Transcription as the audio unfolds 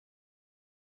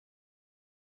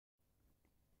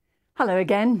Hello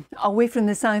again. Away from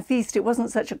the southeast, it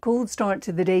wasn't such a cold start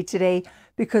to the day today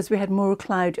because we had more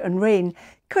cloud and rain,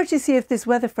 courtesy of this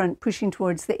weather front pushing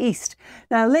towards the east.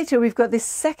 Now later we've got this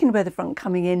second weather front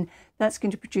coming in. That's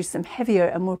going to produce some heavier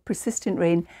and more persistent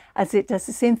rain as it does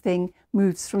the same thing,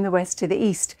 moves from the west to the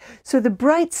east. So the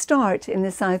bright start in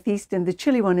the southeast and the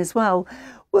chilly one as well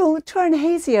will turn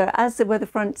hazier as the weather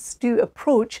fronts do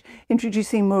approach,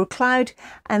 introducing more cloud,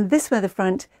 and this weather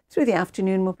front through the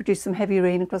afternoon will produce some heavy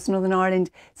rain across Northern Ireland,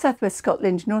 southwest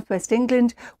Scotland, northwest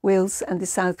England, Wales and the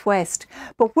southwest.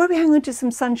 But where we hang on to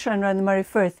some sunshine around the Moray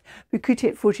Firth, we could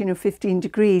hit 14 or 15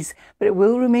 degrees, but it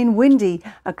will remain windy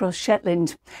across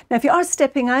Shetland. Now if you are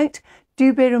stepping out,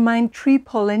 do bear in mind tree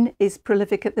pollen is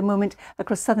prolific at the moment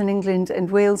across southern England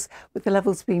and Wales, with the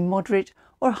levels being moderate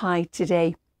or high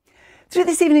today. Through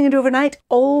this evening and overnight,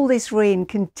 all this rain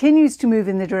continues to move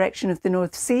in the direction of the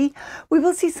North Sea. We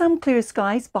will see some clear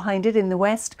skies behind it in the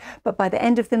west, but by the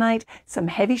end of the night, some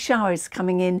heavy showers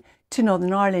coming in to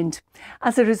Northern Ireland.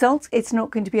 As a result, it's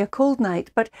not going to be a cold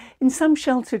night, but in some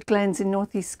sheltered glens in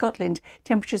northeast Scotland,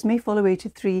 temperatures may fall away to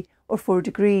 3 or 4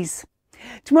 degrees.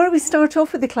 Tomorrow we start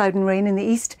off with the cloud and rain in the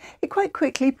east. It quite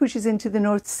quickly pushes into the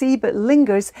North Sea but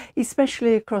lingers,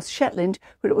 especially across Shetland,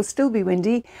 where it will still be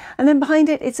windy. And then behind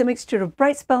it, it's a mixture of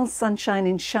bright spells, sunshine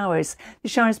and showers. The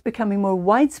showers becoming more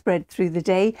widespread through the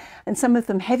day, and some of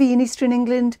them heavy in eastern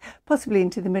England, possibly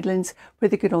into the Midlands, where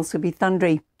they could also be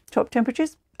thundery. Top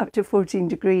temperatures up to 14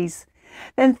 degrees.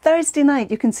 Then Thursday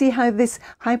night, you can see how this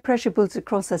high pressure builds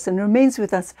across us and remains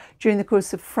with us during the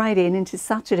course of Friday and into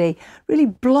Saturday, really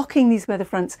blocking these weather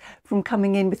fronts from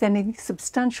coming in with any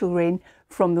substantial rain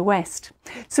from the west.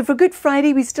 So for Good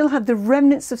Friday, we still have the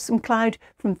remnants of some cloud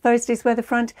from Thursday's weather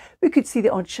front. We could see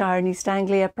the odd shower in East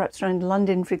Anglia, perhaps around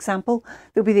London, for example.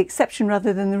 There'll be the exception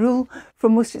rather than the rule. For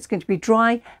most, it's going to be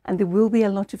dry and there will be a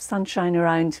lot of sunshine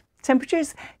around.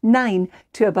 Temperatures 9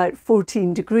 to about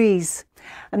 14 degrees.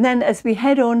 And then as we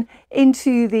head on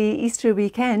into the Easter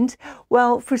weekend,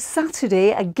 well, for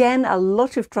Saturday, again, a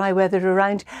lot of dry weather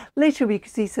around. Later we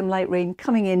could see some light rain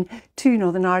coming in to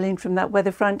Northern Ireland from that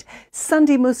weather front.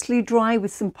 Sunday mostly dry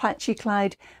with some patchy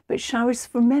cloud, but showers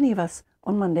for many of us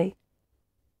on Monday.